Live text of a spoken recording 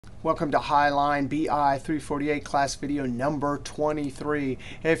Welcome to Highline BI 348 class video number 23.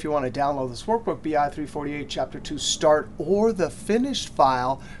 Hey, if you want to download this workbook, BI 348 Chapter 2 Start or the finished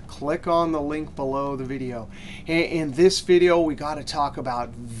file, click on the link below the video. In this video, we got to talk about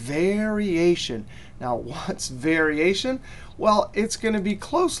variation. Now, what's variation? Well, it's going to be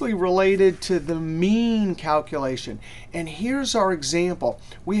closely related to the mean calculation. And here's our example.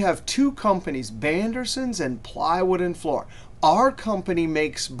 We have two companies, Banderson's and Plywood and Floor. Our company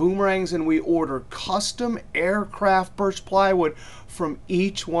makes boomerangs, and we order custom aircraft birch plywood from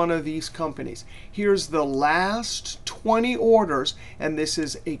each one of these companies. Here's the last 20 orders, and this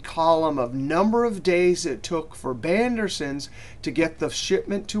is a column of number of days it took for Banderson's to get the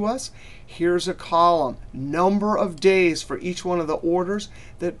shipment to us. Here's a column, number of days for each one of the orders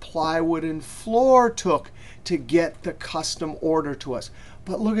that Plywood and Floor took to get the custom order to us.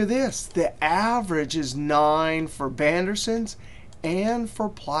 But look at this. The average is 9 for Banderson's and for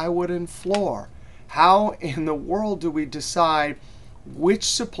Plywood and Floor. How in the world do we decide which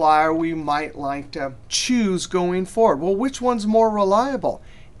supplier we might like to choose going forward? Well, which one's more reliable?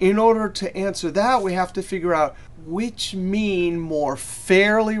 In order to answer that, we have to figure out which mean more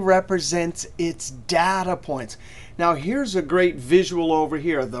fairly represents its data points. Now, here's a great visual over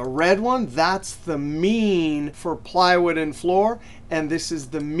here. The red one, that's the mean for Plywood and Floor, and this is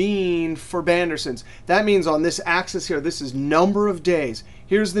the mean for Banderson's. That means on this axis here, this is number of days.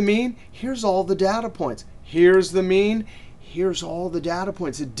 Here's the mean. Here's all the data points. Here's the mean. Here's all the data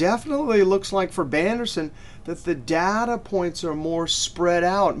points. It definitely looks like for Banderson that the data points are more spread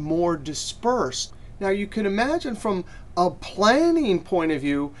out, more dispersed. Now, you can imagine from a planning point of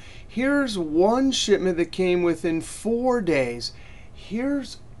view, here's one shipment that came within 4 days.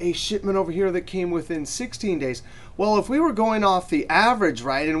 Here's a shipment over here that came within 16 days. Well, if we were going off the average,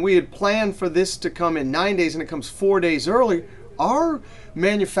 right, and we had planned for this to come in 9 days and it comes 4 days early, our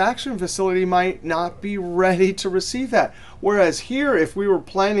manufacturing facility might not be ready to receive that. Whereas here, if we were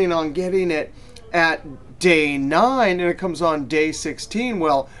planning on getting it at day 9 and it comes on day 16,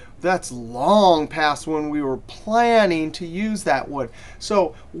 well, that's long past when we were planning to use that wood.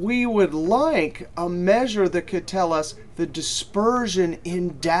 So we would like a measure that could tell us the dispersion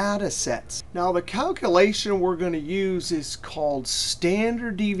in data sets. Now, the calculation we're going to use is called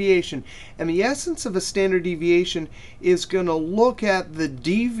standard deviation. And the essence of a standard deviation is going to look at the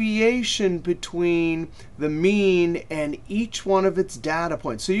deviation between the mean and each one of its data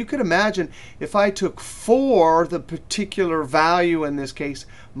points. So you could imagine if I took 4, the particular value in this case,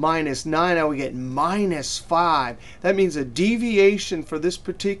 minus 9, I would get minus 5. That means a deviation for this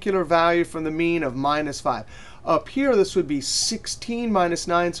particular value from the mean of minus 5. Up here, this would be 16 minus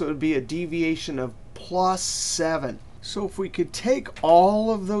 9, so it would be a deviation of plus 7. So if we could take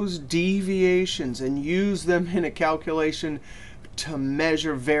all of those deviations and use them in a calculation to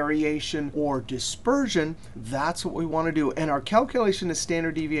measure variation or dispersion, that's what we want to do. And our calculation is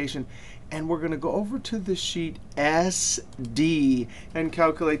standard deviation. And we're going to go over to the sheet SD and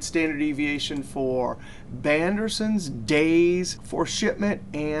calculate standard deviation for Banderson's, days for shipment,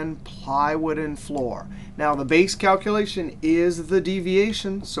 and Plywood and Floor. Now, the base calculation is the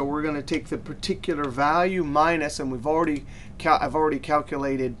deviation. So we're going to take the particular value minus, and I've already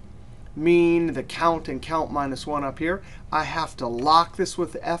calculated mean, the count, and count minus 1 up here. I have to lock this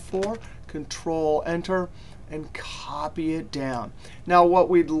with F4, Control Enter, and copy it down. Now, what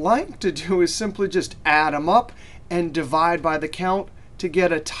we'd like to do is simply just add them up and divide by the count to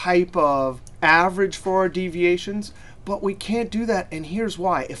get a type of average for our deviations. But we can't do that, and here's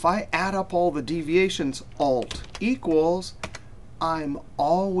why. If I add up all the deviations, Alt equals, I'm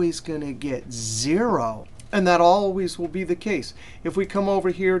always going to get 0. And that always will be the case. If we come over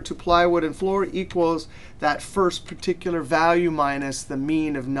here to Plywood and Floor equals that first particular value minus the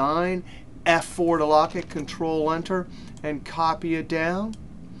mean of 9, F4 to lock it, Control Enter, and copy it down.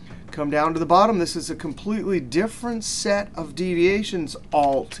 Come down to the bottom. This is a completely different set of deviations.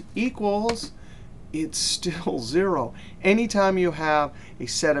 Alt equals, it's still 0. Anytime you have a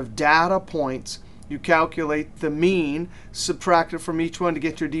set of data points, you calculate the mean, subtract it from each one to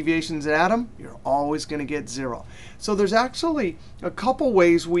get your deviations and add them, you're always going to get 0. So there's actually a couple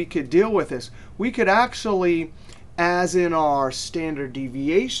ways we could deal with this. We could actually, as in our standard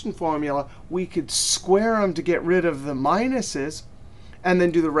deviation formula, we could square them to get rid of the minuses and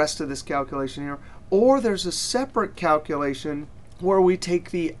then do the rest of this calculation here. Or there's a separate calculation where we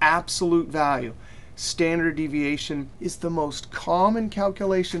take the absolute value. Standard deviation is the most common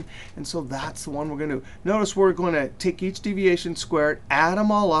calculation, and so that's the one we're going to do. Notice we're going to take each deviation, square it, add them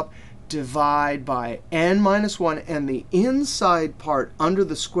all up, divide by n minus 1, and the inside part under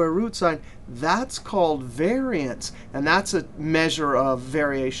the square root sign, that's called variance. And that's a measure of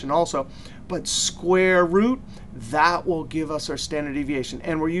variation also. But square root, that will give us our standard deviation.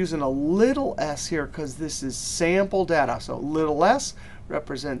 And we're using a little s here because this is sample data. So little s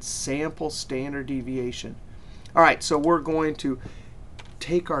represents sample standard deviation. All right, so we're going to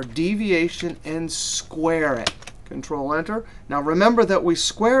take our deviation and square it. Control Enter. Now remember that we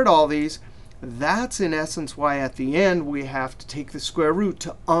squared all these. That's in essence why at the end we have to take the square root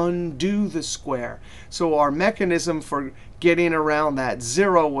to undo the square. So our mechanism for getting around that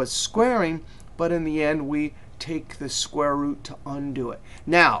 0 was squaring, but in the end we take the square root to undo it.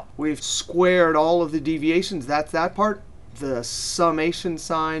 Now we've squared all of the deviations. That's that part. The summation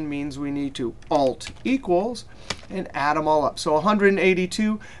sign means we need to Alt equals and add them all up. So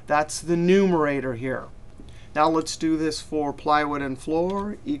 182, that's the numerator here. Now let's do this for plywood and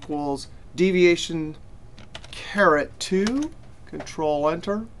floor equals deviation caret 2. Control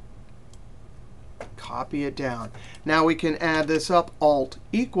Enter. Copy it down. Now we can add this up. Alt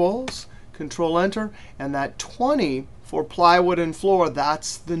equals, Control Enter. And that 20 for plywood and floor,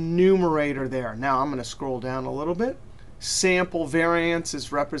 that's the numerator there. Now I'm going to scroll down a little bit. Sample variance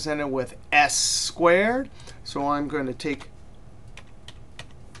is represented with s squared. So I'm going to take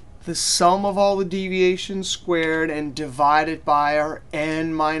the sum of all the deviations squared and divide it by our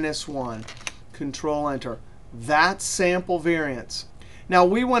n minus 1. Control Enter. That's sample variance. Now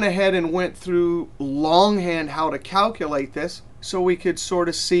we went ahead and went through longhand how to calculate this. So we could sort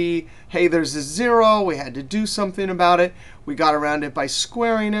of see, hey, there's a 0. We had to do something about it. We got around it by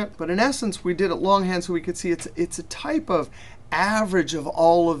squaring it. But in essence, we did it longhand so we could see it's a type of average of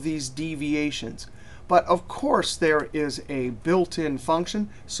all of these deviations. But of course, there is a built-in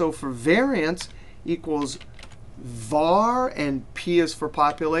function. So for variance equals var, and p is for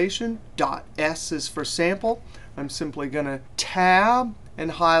population, .s is for sample. I'm simply going to tab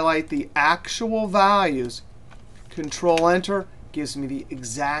and highlight the actual values. Control Enter gives me the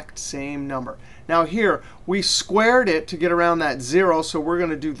exact same number. Now here, we squared it to get around that 0. So we're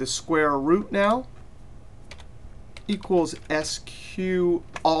going to do the square root now. Equals SQRT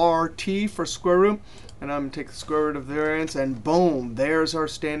for square root. And I'm going to take the square root of the variance, and boom, there's our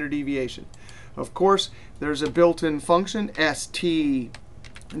standard deviation. Of course, there's a built-in function, STDEV,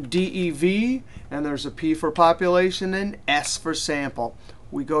 and there's a P for population and S for sample.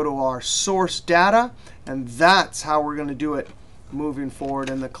 We go to our source data, and that's how we're going to do it moving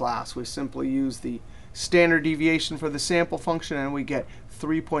forward in the class. We simply use the standard deviation for the sample function, and we get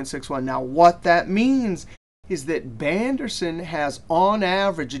 3.61. Now, what that means is that Banderson has, on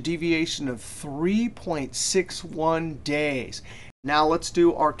average, a deviation of 3.61 days. Now let's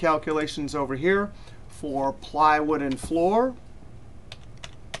do our calculations over here for plywood and floor.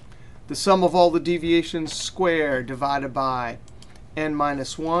 The sum of all the deviations squared divided by n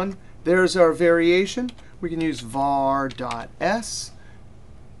minus 1. There's our variation. We can use var.s,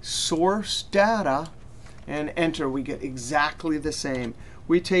 source data, and enter. We get exactly the same.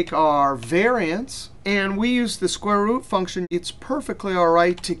 We take our variance, and we use the square root function. It's perfectly all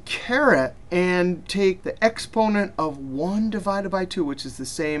right to caret and take the exponent of 1 divided by 2, which is the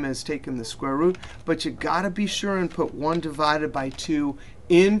same as taking the square root. But you got to be sure and put 1 divided by 2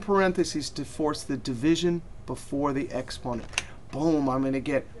 in parentheses to force the division before the exponent. Boom, I'm going to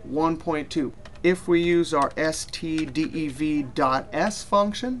get 1.2. If we use our STDEV.s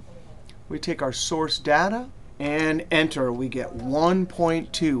function, we take our source data and enter. We get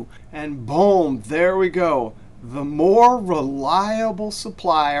 1.2. And boom, there we go. The more reliable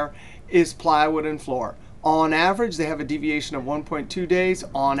supplier is plywood and floor. On average, they have a deviation of 1.2 days.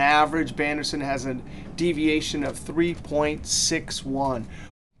 On average, Banderson has a deviation of 3.61.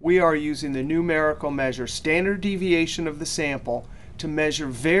 We are using the numerical measure, standard deviation of the sample, to measure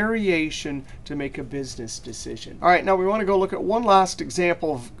variation to make a business decision. All right, now we want to go look at one last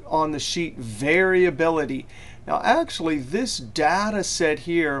example on the sheet, variability. Now, actually, this data set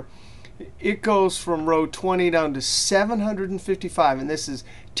here, it goes from row 20 down to 755. And this is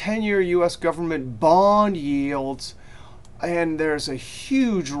 10-year US government bond yields. And there's a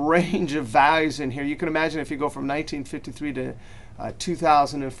huge range of values in here. You can imagine if you go from 1953 to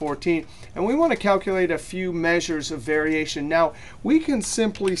 2014. And we want to calculate a few measures of variation. Now, we can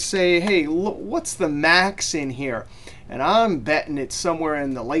simply say, hey, look, what's the max in here? And I'm betting it's somewhere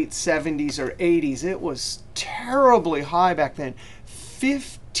in the late 70s or 80s. It was terribly high back then.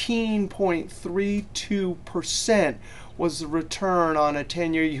 15.32% was the return on a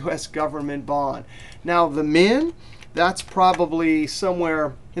 10-year US government bond. Now, the min, That's probably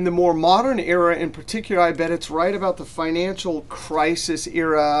somewhere in the more modern era. In particular, I bet it's right about the financial crisis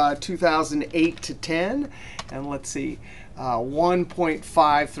era, 2008 to 10. And let's see,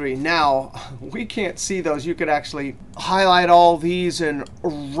 1.53. Now, we can't see those. You could actually highlight all these and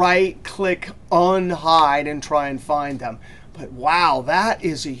right-click unhide and try and find them. But wow, that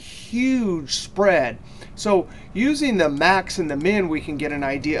is a huge spread. So using the max and the min, we can get an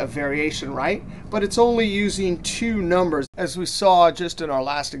idea of variation, right? But it's only using two numbers. As we saw just in our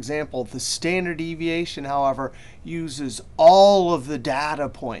last example, the standard deviation, however, uses all of the data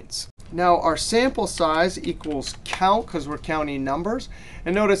points. Now, our sample size equals count, because we're counting numbers.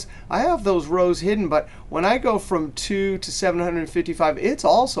 And notice, I have those rows hidden, but when I go from 2 to 755, it's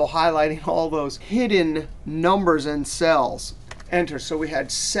also highlighting all those hidden numbers and cells. Enter. So we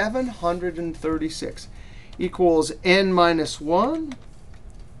had 736 equals n minus 1.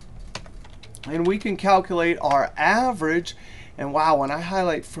 And we can calculate our average. And wow, when I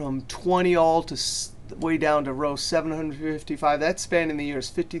highlight from 20 all to way down to row 755, that's spanning the years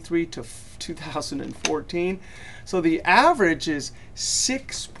 53 to 2014. So the average is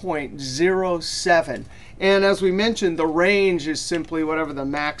 6.07. And as we mentioned, the range is simply whatever the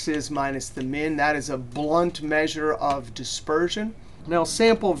max is minus the min. That is a blunt measure of dispersion. Now,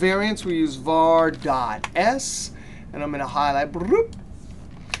 sample variance, we use VAR.S. And I'm going to highlight.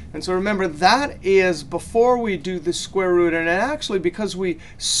 And so remember, that is before we do the square root. And actually, because we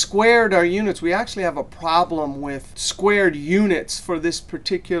squared our units, we actually have a problem with squared units for this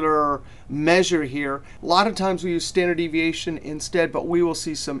particular measure here. A lot of times we use standard deviation instead, but we will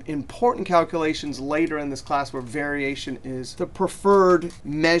see some important calculations later in this class where variation is the preferred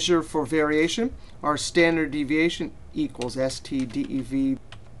measure for variation. Our standard deviation equals STDEV.s.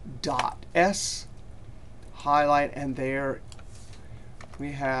 Highlight, and there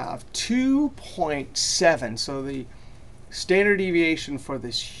we have 2.7. So the standard deviation for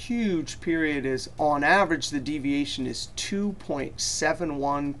this huge period is, on average, the deviation is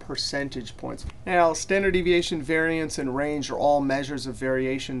 2.71 percentage points. Now, standard deviation, variance, and range are all measures of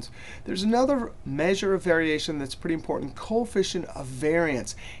variations. There's another measure of variation that's pretty important, coefficient of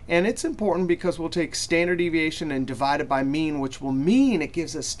variance. And it's important because we'll take standard deviation and divide it by mean, which will mean it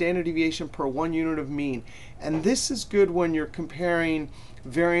gives us standard deviation per 1 unit of mean. And this is good when you're comparing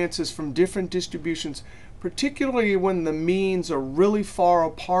variances from different distributions, particularly when the means are really far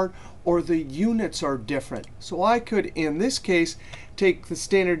apart or the units are different. So I could, in this case, take the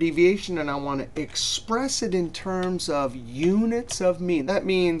standard deviation and I want to express it in terms of units of mean. That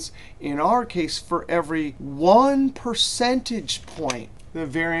means, in our case, for every 1 percentage point, the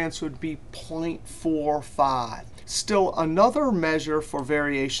variance would be 0.45. Still, another measure for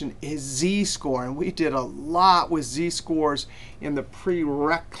variation is z-score. And we did a lot with z-scores in the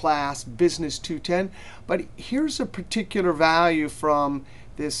prereq class, Business 210. But here's a particular value from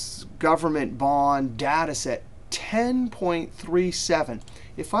this government bond data set, 10.37.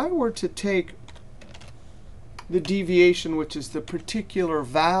 If I were to take the deviation, which is the particular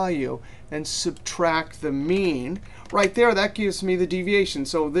value, and subtract the mean, right there, that gives me the deviation.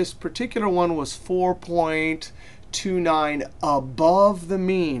 So this particular one was 4.29 above the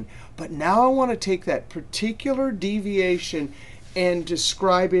mean. But now I want to take that particular deviation and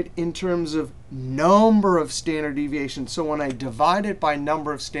describe it in terms of number of standard deviations. So when I divide it by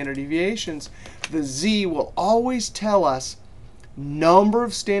number of standard deviations, the z will always tell us number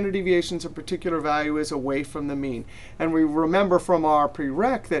of standard deviations a particular value is away from the mean. And we remember from our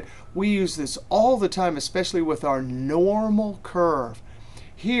prereq that we use this all the time, especially with our normal curve.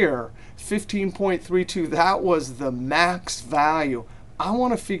 Here, 15.32, that was the max value. I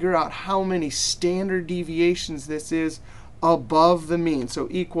want to figure out how many standard deviations this is above the mean. So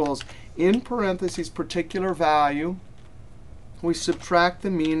equals, in parentheses, particular value. We subtract the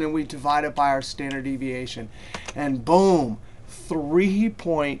mean, and we divide it by our standard deviation. And boom,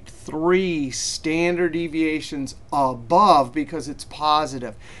 3.3 standard deviations above because it's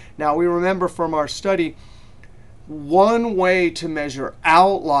positive. Now, we remember from our study, one way to measure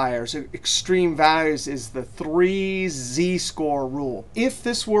outliers, extreme values, is the 3 z-score rule. If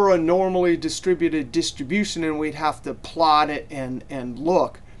this were a normally distributed distribution and we'd have to plot it and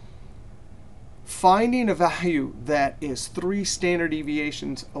look, finding a value that is 3 standard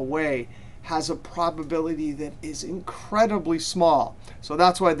deviations away has a probability that is incredibly small. So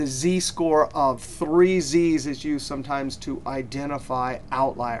that's why the z-score of 3 z's is used sometimes to identify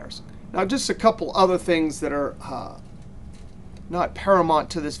outliers. Now, just a couple other things that are not paramount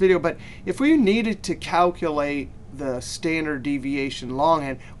to this video. But if we needed to calculate the standard deviation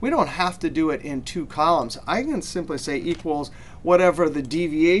longhand, we don't have to do it in 2 columns. I can simply say equals whatever the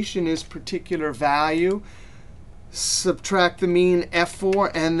deviation is, particular value, subtract the mean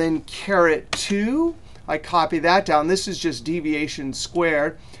F4, and then caret 2. I copy that down. This is just deviation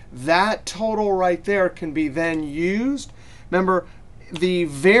squared. That total right there can be then used. Remember, the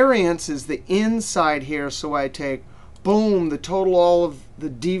variance is the inside here, so I take, boom, the total all of the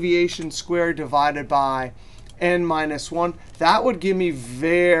deviation squared divided by n minus 1. That would give me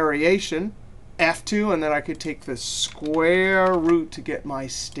variation, F2, and then I could take the square root to get my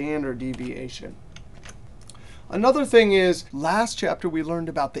standard deviation. Another thing is, last chapter we learned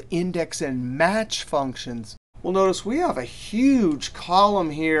about the index and match functions. Well, notice we have a huge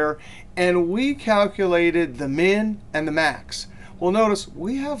column here, and we calculated the min and the max. Well, notice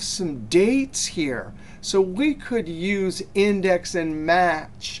we have some dates here. So we could use index and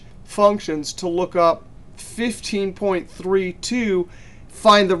match functions to look up 15.32,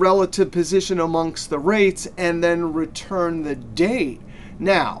 find the relative position amongst the rates, and then return the date.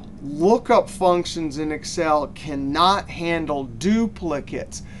 Now, lookup functions in Excel cannot handle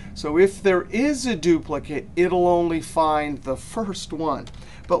duplicates. So if there is a duplicate, it'll only find the first one.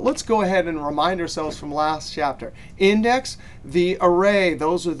 But let's go ahead and remind ourselves from last chapter. Index, the array,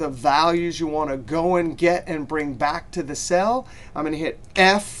 those are the values you want to go and get and bring back to the cell. I'm going to hit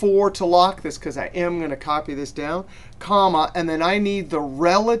F4 to lock this because I am going to copy this down, comma, and then I need the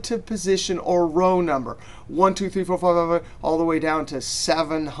relative position or row number. 1, 2, 3, 4, 5, 5, 5, all the way down to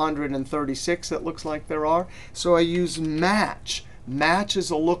 736, it looks like there are. So I use match. Match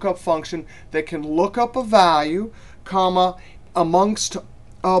is a lookup function that can look up a value, comma, amongst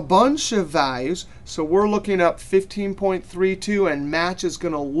a bunch of values. So we're looking up 15.32, and match is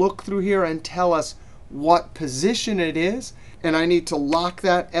going to look through here and tell us what position it is. And I need to lock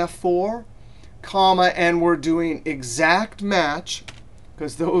that F4, comma, and we're doing exact match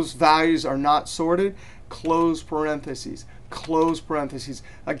because those values are not sorted. Close parentheses, close parentheses.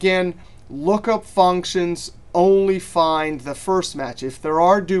 Again, lookup functions only find the first match. If there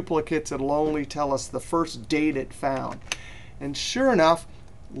are duplicates, it'll only tell us the first date it found. And sure enough,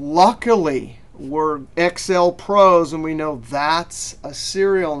 luckily, we're Excel pros, and we know that's a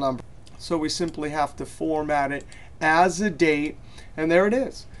serial number. So we simply have to format it as a date. And there it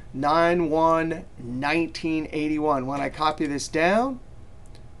is, 9/1/1981. When I copy this down,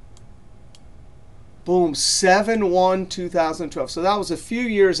 boom, 7/1/2012. So that was a few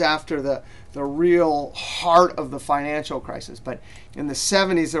years after the real heart of the financial crisis. But in the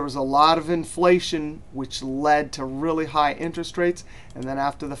 70s, there was a lot of inflation, which led to really high interest rates. And then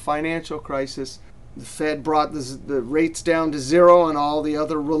after the financial crisis, the Fed brought the rates down to 0, and all the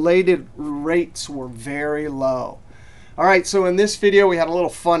other related rates were very low. All right, so in this video, we had a little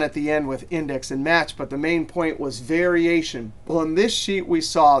fun at the end with index and match, but the main point was variation. Well, in this sheet, we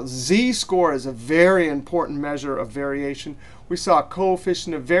saw z-score is a very important measure of variation. We saw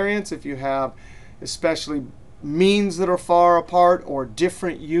coefficient of variance if you have especially means that are far apart or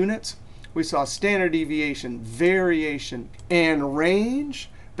different units. We saw standard deviation, variation, and range.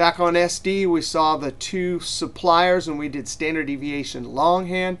 Back on SD, we saw the two suppliers, and we did standard deviation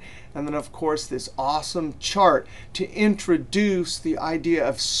longhand. And then, of course, this awesome chart to introduce the idea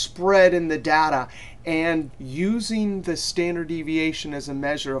of spread in the data and using the standard deviation as a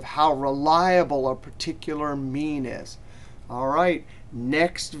measure of how reliable a particular mean is. All right,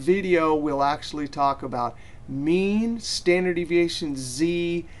 next video, we'll actually talk about mean, standard deviation,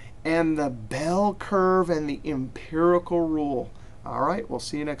 z, and the bell curve and the empirical rule. All right, we'll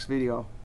see you next video.